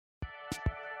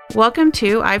Welcome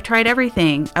to I've Tried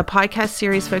Everything, a podcast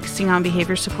series focusing on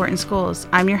behavior support in schools.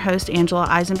 I'm your host, Angela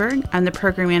Eisenberg. I'm the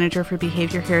program manager for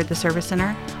behavior here at the Service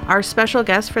Center. Our special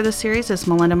guest for this series is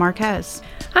Melinda Marquez.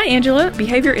 Hi, Angela.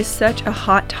 Behavior is such a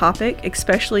hot topic,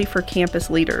 especially for campus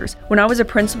leaders. When I was a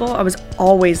principal, I was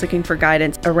always looking for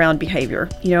guidance around behavior.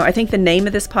 I think the name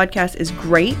of this podcast is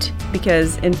great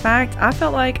because, in fact, I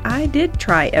felt like I did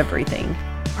try everything.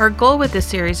 Our goal with this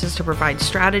series is to provide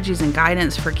strategies and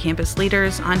guidance for campus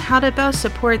leaders on how to best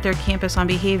support their campus on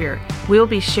behavior. We'll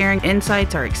be sharing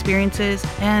insights, our experiences,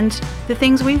 and the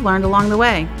things we've learned along the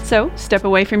way. So step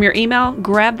away from your email,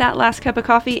 grab that last cup of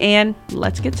coffee, and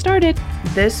let's get started.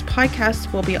 This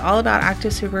podcast will be all about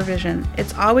active supervision.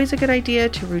 It's always a good idea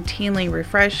to routinely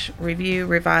refresh, review,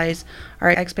 revise our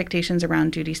expectations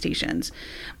around duty stations.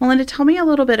 Melinda, tell me a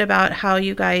little bit about how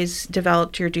you guys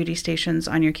developed your duty stations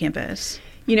on your campus.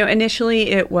 Initially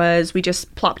it was we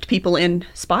just plopped people in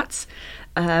spots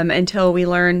until we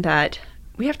learned that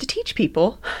we have to teach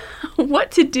people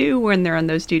what to do when they're on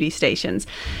those duty stations.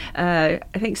 I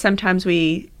think sometimes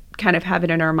we kind of have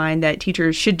it in our mind that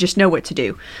teachers should just know what to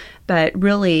do. But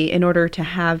really, in order to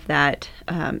have that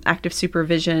active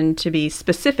supervision to be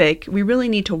specific, we really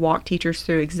need to walk teachers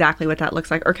through exactly what that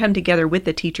looks like or come together with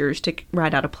the teachers to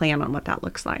write out a plan on what that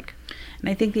looks like. And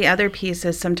I think the other piece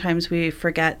is sometimes we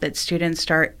forget that students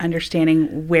start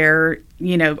understanding where,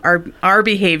 our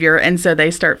behavior, and so they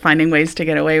start finding ways to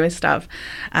get away with stuff.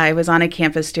 I was on a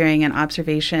campus doing an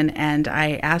observation, and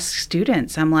I asked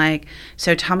students, I'm like,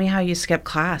 so tell me how you skip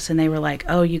class. And they were like,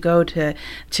 oh, you go to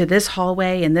this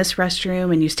hallway in this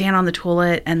restroom, and you stand on the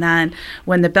toilet, and then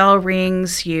when the bell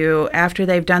rings, after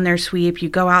they've done their sweep, you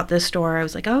go out this door. I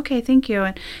was like, oh, okay, thank you.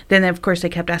 And then, of course, they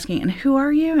kept asking, and who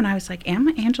are you? And I was like, I'm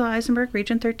Angela Eisenberg,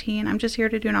 Region 13. I'm just here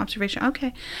to do an observation.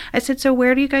 Okay. I said, so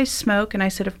where do you guys smoke? And I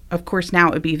said, of course, now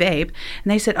it would be vape.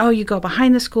 And they said, oh, you go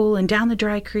behind the school and down the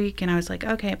dry creek. And I was like,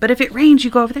 okay. But if it rains,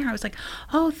 you go over there. I was like,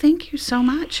 oh, thank you so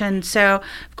much. And so,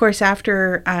 of course,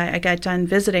 after I got done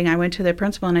visiting, I went to the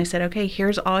principal and I said, okay,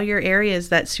 here's all your areas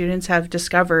that students have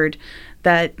discovered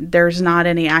that there's not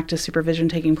any active supervision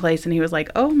taking place. And he was like,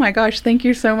 oh my gosh, thank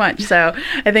you so much. So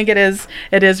I think it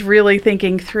is really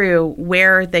thinking through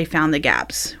where they found the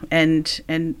gaps and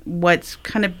what's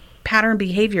kind of pattern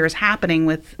behavior is happening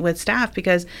with staff,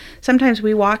 because sometimes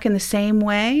we walk in the same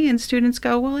way and students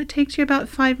go, well, it takes you about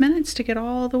 5 minutes to get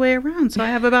all the way around. So I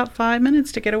have about 5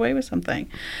 minutes to get away with something.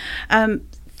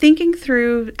 Thinking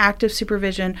through active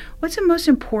supervision, what's the most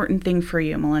important thing for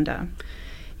you, Melinda?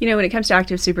 When it comes to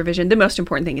active supervision, the most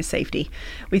important thing is safety.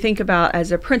 We think about,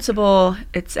 as a principal,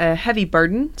 it's a heavy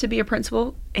burden to be a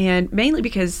principal, and mainly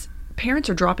because parents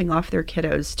are dropping off their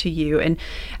kiddos to you. And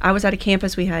I was at a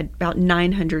campus, we had about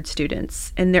 900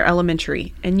 students in their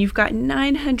elementary, and you've got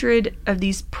 900 of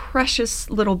these precious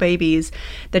little babies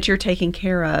that you're taking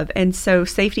care of. And so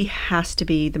safety has to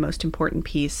be the most important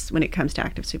piece when it comes to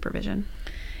active supervision.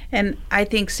 And I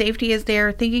think safety is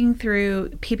there, thinking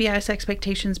through PBIS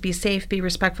expectations, be safe, be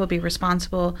respectful, be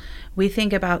responsible. We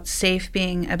think about safe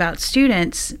being about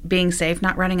students being safe,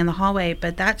 not running in the hallway,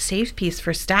 but that safe piece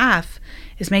for staff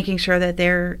is making sure that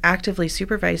they're actively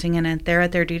supervising and they're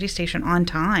at their duty station on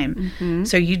time. Mm-hmm.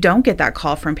 So you don't get that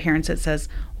call from parents that says,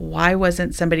 why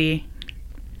wasn't somebody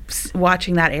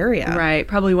watching that area? Right.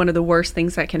 Probably one of the worst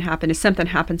things that can happen is something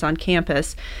happens on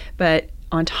campus, but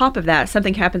on top of that,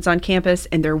 something happens on campus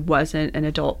and there wasn't an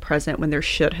adult present when there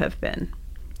should have been.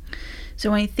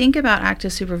 So when you think about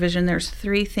active supervision, there's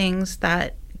 3 things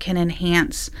that can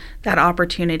enhance that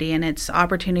opportunity, and it's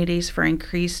opportunities for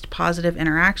increased positive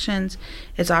interactions,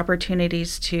 it's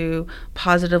opportunities to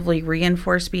positively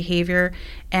reinforce behavior,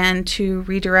 and to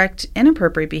redirect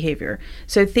inappropriate behavior.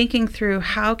 So thinking through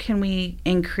how can we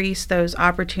increase those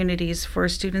opportunities for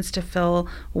students to feel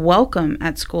welcome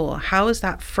at school? How is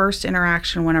that first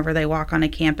interaction whenever they walk on a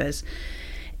campus?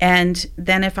 And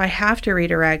then if I have to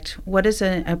redirect, what is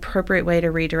an appropriate way to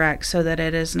redirect so that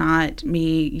it is not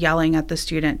me yelling at the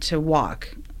student to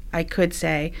walk? I could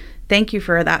say, thank you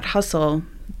for that hustle.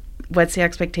 What's the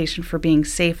expectation for being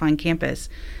safe on campus?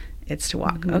 It's to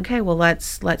walk. Mm-hmm. Okay, well,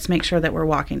 let's make sure that we're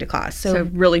walking to class. So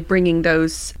really bringing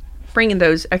those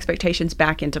expectations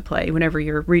back into play whenever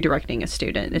you're redirecting a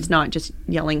student. It's not just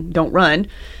yelling, don't run,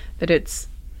 but it's,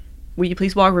 will you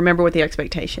please walk? Remember what the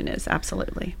expectation is.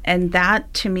 Absolutely. And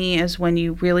that, to me, is when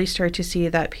you really start to see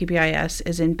that PBIS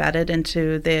is embedded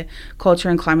into the culture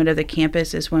and climate of the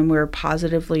campus, is when we're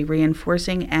positively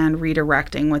reinforcing and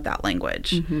redirecting with that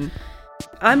language. Mm-hmm.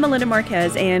 I'm Melinda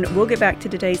Marquez, and we'll get back to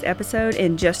today's episode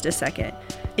in just a second.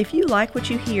 If you like what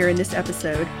you hear in this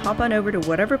episode, hop on over to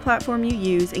whatever platform you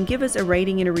use and give us a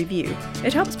rating and a review.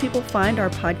 It helps people find our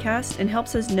podcast and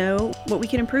helps us know what we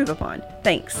can improve upon.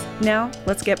 Thanks. Now,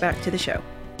 let's get back to the show.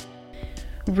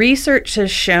 Research has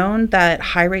shown that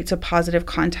high rates of positive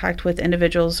contact with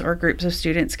individuals or groups of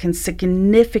students can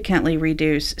significantly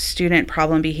reduce student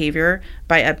problem behavior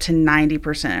by up to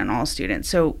 90% in all students.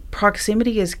 So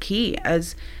proximity is key,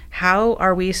 as how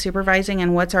are we supervising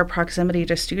and what's our proximity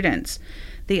to students?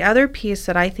 The other piece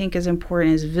that I think is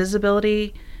important is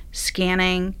visibility,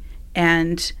 scanning,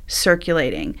 and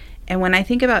circulating. And when I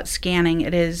think about scanning,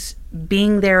 it is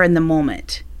being there in the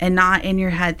moment and not in your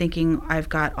head thinking, I've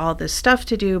got all this stuff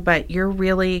to do, but you're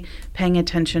really paying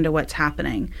attention to what's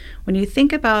happening. When you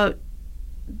think about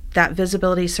that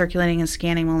visibility, circulating, and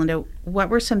scanning, Melinda, what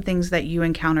were some things that you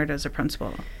encountered as a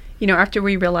principal? You know, after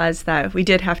we realized that we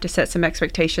did have to set some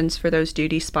expectations for those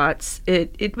duty spots,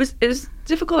 it was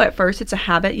difficult at first. It's a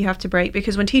habit you have to break,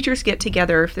 because when teachers get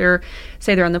together, if they're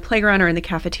on the playground or in the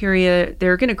cafeteria,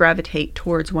 they're going to gravitate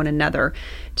towards one another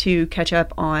to catch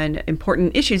up on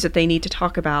important issues that they need to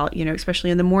talk about, you know,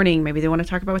 especially in the morning. Maybe they want to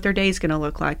talk about what their day is going to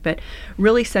look like, but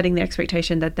really setting the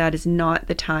expectation that that is not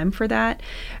the time for that.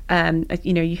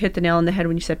 You know, you hit the nail on the head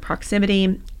when you said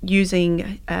proximity,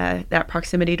 using that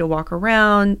proximity to walk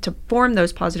around, to form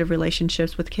those positive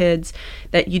relationships with kids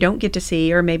that you don't get to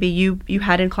see, or maybe you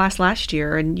had in class last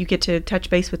year and you get to touch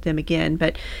base with them again.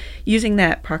 But using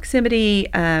that proximity,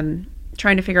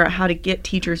 trying to figure out how to get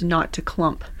teachers not to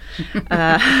clump,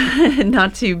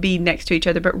 not to be next to each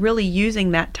other, but really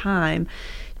using that time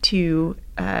to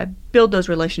build those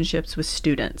relationships with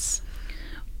students.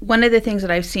 One of the things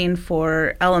that I've seen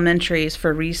for elementaries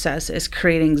for recess is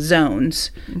creating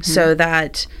zones so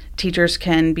that teachers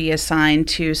can be assigned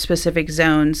to specific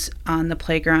zones on the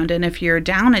playground. And if you're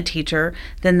down a teacher,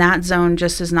 then that zone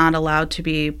just is not allowed to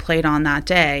be played on that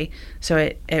day. So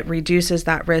it reduces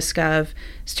that risk of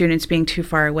students being too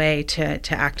far away to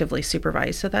actively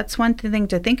supervise. So that's one thing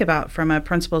to think about from a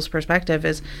principal's perspective,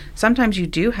 is sometimes you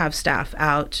do have staff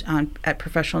out at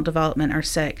professional development or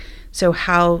sick. So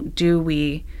how do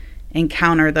we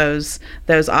encounter those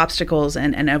obstacles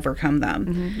and overcome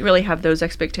them? You really have those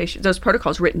expectations, those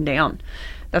protocols written down.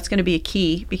 That's going to be a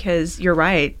key, because you're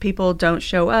right, people don't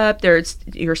show up,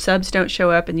 your subs don't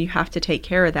show up, and you have to take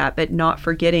care of that, but not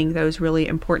forgetting those really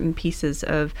important pieces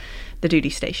of the duty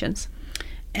stations.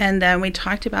 And then we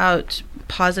talked about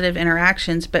positive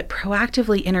interactions, but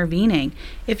proactively intervening.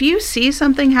 If you see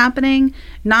something happening,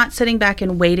 not sitting back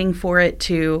and waiting for it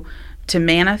to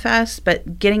manifest,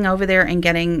 but getting over there and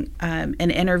getting and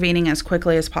intervening as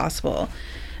quickly as possible.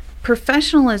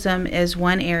 Professionalism is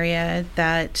one area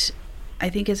that I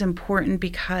think is important,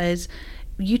 because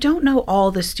you don't know all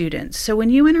the students. So when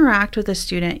you interact with a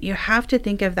student, you have to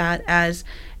think of that as,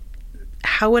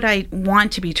 how would I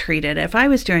want to be treated if I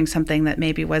was doing something that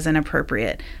maybe wasn't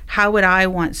appropriate? How would I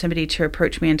want somebody to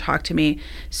approach me and talk to me?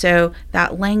 So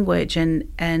that language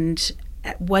and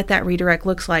what that redirect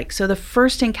looks like. So the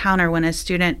first encounter when a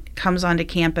student comes onto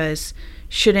campus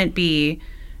shouldn't be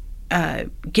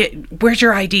where's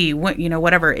your ID?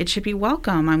 Whatever. It should be,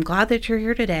 welcome. I'm glad that you're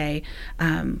here today.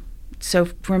 So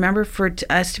remember, for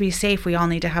us to be safe, we all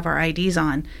need to have our IDs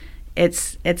on.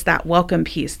 It's that welcome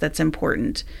piece that's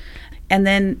important. And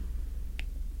then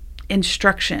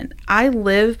instruction. I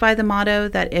live by the motto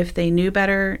that if they knew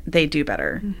better, they do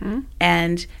better.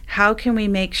 And how can we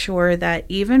make sure that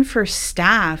even for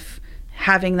staff,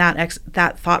 having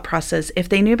that thought process, if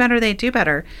they knew better, they do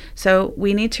better. So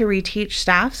we need to reteach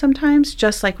staff sometimes,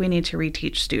 just like we need to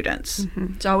reteach students.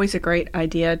 It's always a great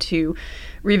idea to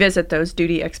revisit those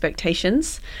duty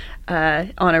expectations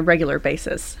on a regular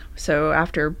basis. So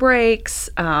after breaks,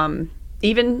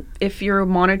 even if you're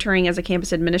monitoring as a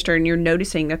campus administrator and you're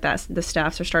noticing that the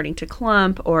staffs are starting to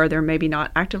clump, or they're maybe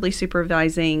not actively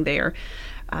supervising,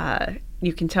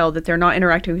 you can tell that they're not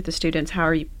interacting with the students.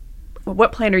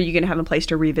 What plan are you going to have in place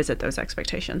to revisit those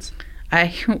expectations?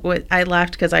 I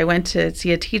laughed because I went to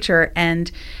see a teacher,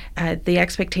 and the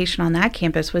expectation on that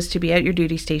campus was to be at your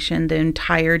duty station the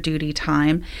entire duty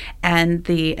time, and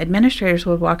the administrators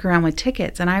would walk around with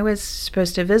tickets. And I was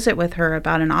supposed to visit with her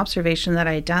about an observation that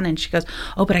I had done, and she goes,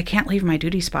 "Oh, but I can't leave my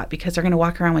duty spot because they're going to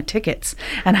walk around with tickets,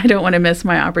 and I don't want to miss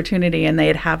my opportunity." And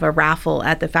they'd have a raffle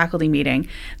at the faculty meeting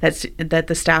that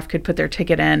the staff could put their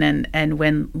ticket in and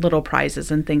win little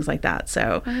prizes and things like that.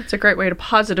 So it's a great way to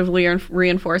positively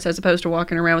reinforce, as opposed to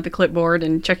walking around with a clipboard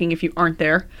and checking if you aren't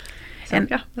there. So, and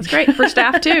yeah, that's great for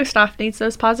staff too. Staff needs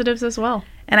those positives as well.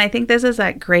 And I think this is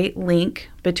that great link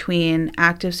between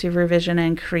active supervision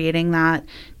and creating that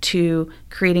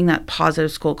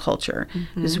positive school culture.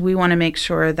 Because we want to make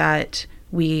sure that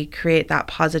we create that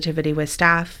positivity with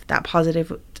staff, that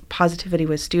positivity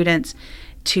with students,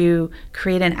 to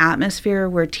create an atmosphere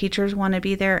where teachers want to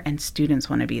be there and students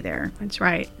want to be there. That's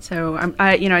right. So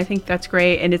I think that's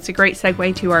great, and it's a great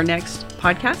segue to our next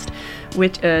podcast,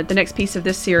 which the next piece of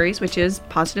this series, which is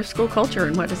positive school culture,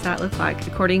 and what does that look like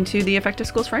according to the Effective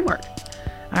Schools Framework.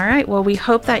 All right. Well, we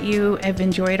hope that you have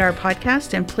enjoyed our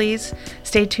podcast, and please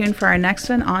stay tuned for our next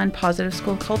one on positive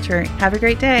school culture. Have a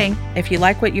great day. If you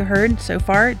like what you heard so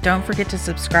far, don't forget to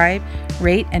subscribe,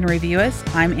 rate, and review us.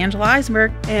 I'm Angela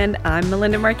Eisenberg. And I'm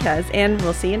Melinda Marquez, and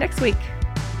we'll see you next week.